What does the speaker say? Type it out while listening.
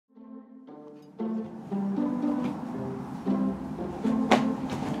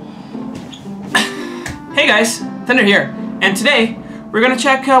guys, Thunder here, and today we're gonna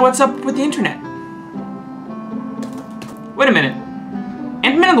check what's up with the internet. Wait a minute,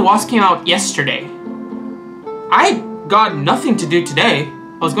 Ant-Man and the Wasp came out yesterday. I got nothing to do today.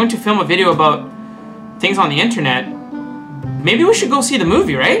 I was going to film a video about things on the internet. Maybe we should go see the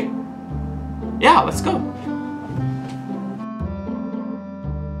movie, right? Yeah, let's go.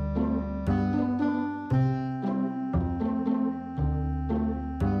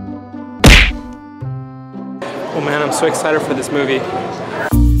 Oh man, I'm so excited for this movie.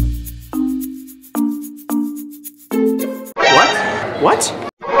 What?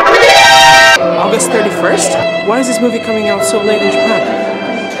 August 31st? Why is this movie coming out so late in Japan?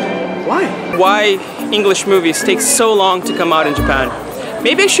 Why English movies take so long to come out in Japan?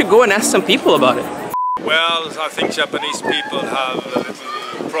 Maybe I should go and ask some people about it. Well, I think Japanese people have a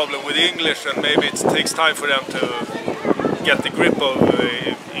little problem with English, and maybe it takes time for them to get the grip of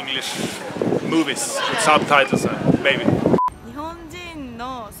English movies with subtitles, maybe. 日本人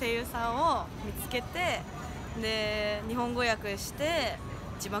の声優さんを見つけて、で日本語訳して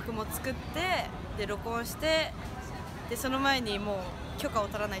字幕も作ってで録音して、でその前にもう許可を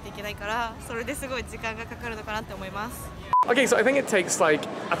取らないといけないから、それですごい時間がかかるのかなって思います。 Okay, so I think it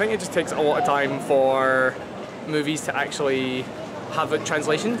just takes a lot of time for movies to actually have a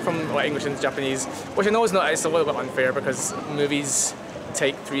translation from English into Japanese, which I know is it's a little bit unfair because movies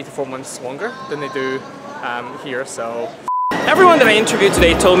take 3 to 4 months longer than they do here, so. Everyone that I interviewed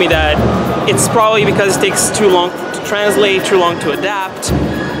today told me that it's probably because it takes too long to translate, too long to adapt.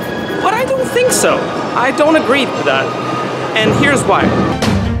 But I don't think so. I don't agree with that. And here's why.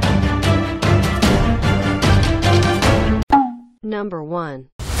 Number 1.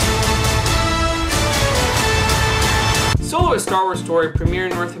 Solo: A Star Wars Story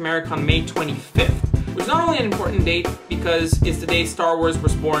premiered in North America on May 25th, which is not only an important date because it's the day Star Wars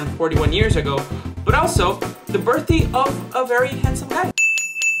was born 41 years ago, but also the birthday of a very handsome guy.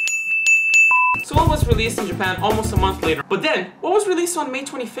 Solo was released in Japan almost a month later, but then, what was released on May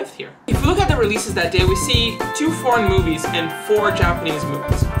 25th here? If we look at the releases that day, we see 2 foreign movies and 4 Japanese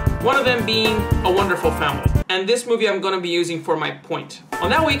movies. One of them being A Wonderful Family. And this movie I'm going to be using for my point. On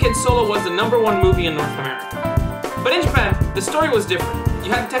that weekend, Solo was the #1 movie in North America. But in Japan, the story was different.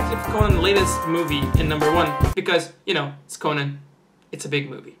 You had Detective Conan, the latest movie, in #1 because, you know, it's Conan. It's a big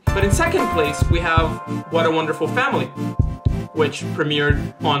movie. But in second place, we have What a Wonderful Family, which premiered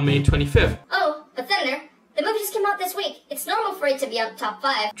on May 25th. Oh, but Thunder, the movie just came out this week. It's normal for it to be out top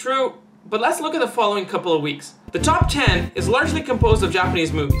 5. True, but let's look at the following couple of weeks. The top 10 is largely composed of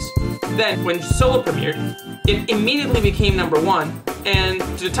Japanese movies. Then, when Solo premiered, it immediately became #1, and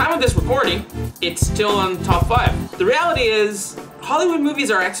to the time of this recording, it's still on top 5. The reality is, Hollywood movies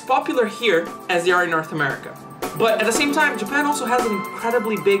are as popular here as they are in North America. But at the same time, Japan also has an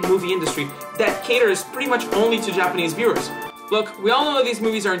incredibly big movie industry that caters pretty much only to Japanese viewers. Look, we all know that these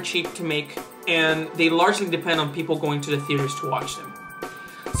movies aren't cheap to make, and they largely depend on people going to the theaters to watch them.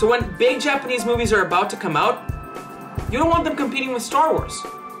 So when big Japanese movies are about to come out, you don't want them competing with Star Wars.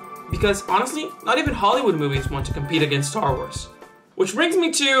 Because honestly, not even Hollywood movies want to compete against Star Wars. Which brings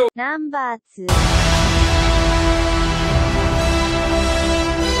me to Number 2.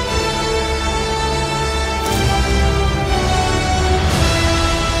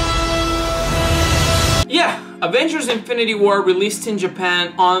 yeah, Avengers: Infinity War released in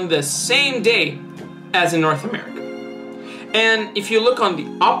Japan on the same day as in North America. And if you look on the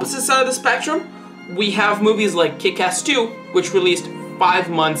opposite side of the spectrum, we have movies like Kick-Ass 2, which released 5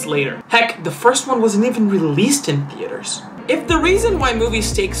 months later. Heck, the first one wasn't even released in theaters. If the reason why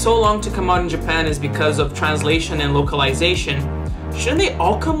movies take so long to come out in Japan is because of translation and localization, shouldn't they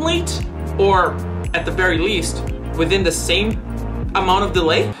all come late? Or, at the very least, within the same amount of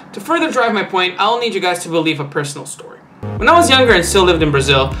delay? To further drive my point, I'll need you guys to believe a personal story. When I was younger and still lived in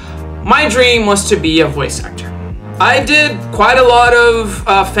Brazil, my dream was to be a voice actor. I did quite a lot of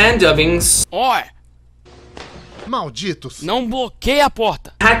fan dubbings. Oi! Malditos! Não bloqueia a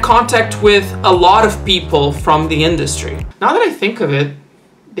porta! Had contact with a lot of people from the industry. Now that I think of it,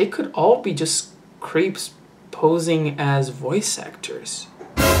 they could all be just creeps posing as voice actors.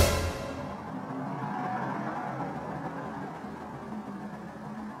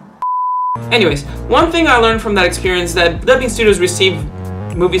 Anyways, one thing I learned from that experience is that dubbing studios receive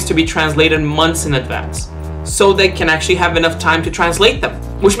movies to be translated months in advance, so they can actually have enough time to translate them.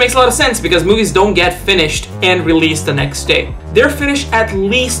 Which makes a lot of sense because movies don't get finished and released the next day. They're finished at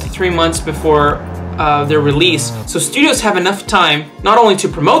least 3 months before their release, so studios have enough time not only to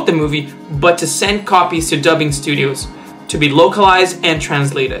promote the movie, but to send copies to dubbing studios to be localized and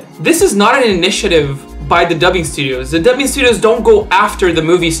translated. This is not an initiative by the dubbing studios. The dubbing studios don't go after the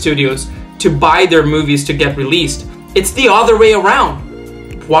movie studios to buy their movies to get released. It's the other way around.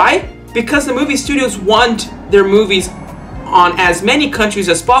 Why? Because the movie studios want their movies on as many countries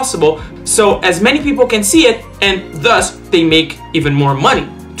as possible, so as many people can see it, and thus they make even more money.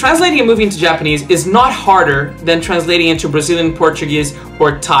 Translating a movie into Japanese is not harder than translating into Brazilian, Portuguese,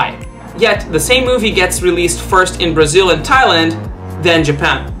 or Thai. Yet, the same movie gets released first in Brazil and Thailand, then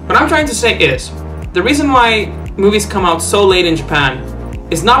Japan. What I'm trying to say is, the reason why movies come out so late in Japan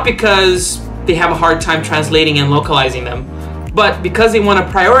is not because they have a hard time translating and localizing them, but because they want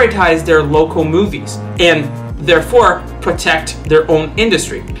to prioritize their local movies and therefore protect their own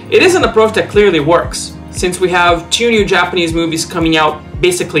industry. It is an approach that clearly works, since we have 2 new Japanese movies coming out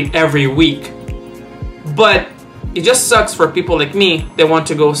basically every week. But it just sucks for people like me that want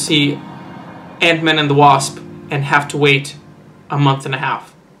to go see Ant-Man and the Wasp and have to wait a month and a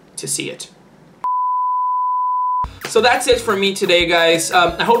half to see it. So that's it for me today, guys.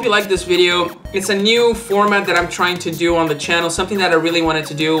 I hope you liked this video. It's a new format that I'm trying to do on the channel, something that I really wanted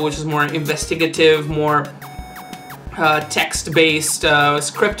to do, which is more investigative, more text-based,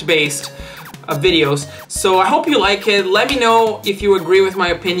 script-based videos. So I hope you like it. Let me know if you agree with my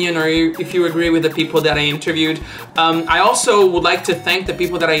opinion or if you agree with the people that I interviewed. I also would like to thank the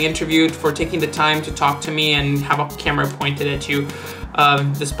people that I interviewed for taking the time to talk to me and have a camera pointed at you,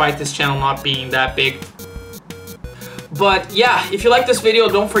 despite this channel not being that big. But yeah, if you like this video,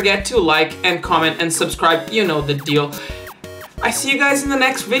 don't forget to like and comment and subscribe. You know the deal. I see you guys in the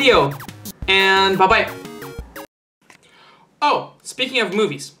next video, and bye-bye. Oh, speaking of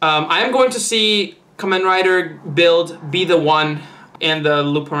movies, I am going to see Kamen Rider Build Be the One and the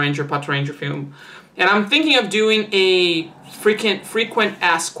ᵀᴴᴵᴵᴷ Ranger film. And I'm thinking of doing a frequent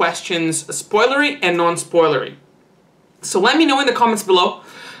asked questions, spoilery and non-spoilery. So let me know in the comments below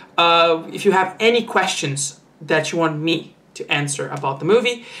if you have any questions that you want me to answer about the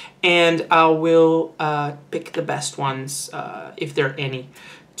movie, and I will pick the best ones, if there are any,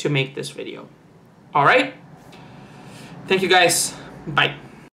 to make this video. Alright? Thank you guys. Bye.